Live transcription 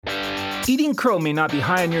Eating crow may not be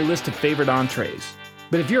high on your list of favorite entrees,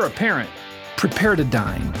 but if you're a parent, prepare to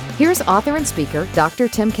dine. Here's author and speaker Dr.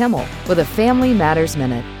 Tim Kimmel with a Family Matters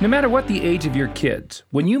Minute. No matter what the age of your kids,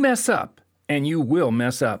 when you mess up, and you will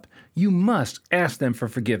mess up, you must ask them for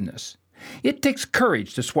forgiveness. It takes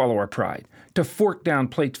courage to swallow our pride, to fork down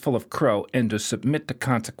plates full of crow, and to submit to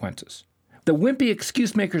consequences. The wimpy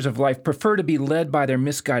excuse makers of life prefer to be led by their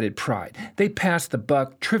misguided pride. They pass the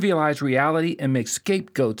buck, trivialize reality, and make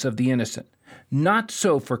scapegoats of the innocent. Not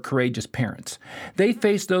so for courageous parents. They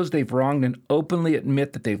face those they've wronged and openly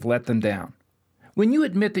admit that they've let them down. When you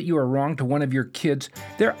admit that you are wrong to one of your kids,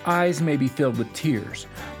 their eyes may be filled with tears.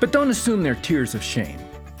 But don't assume they're tears of shame.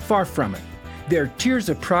 Far from it. They're tears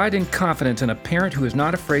of pride and confidence in a parent who is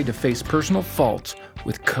not afraid to face personal faults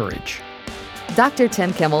with courage. Dr.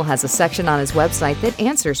 Tim Kimmel has a section on his website that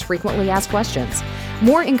answers frequently asked questions.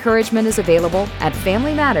 More encouragement is available at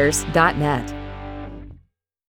FamilyMatters.net.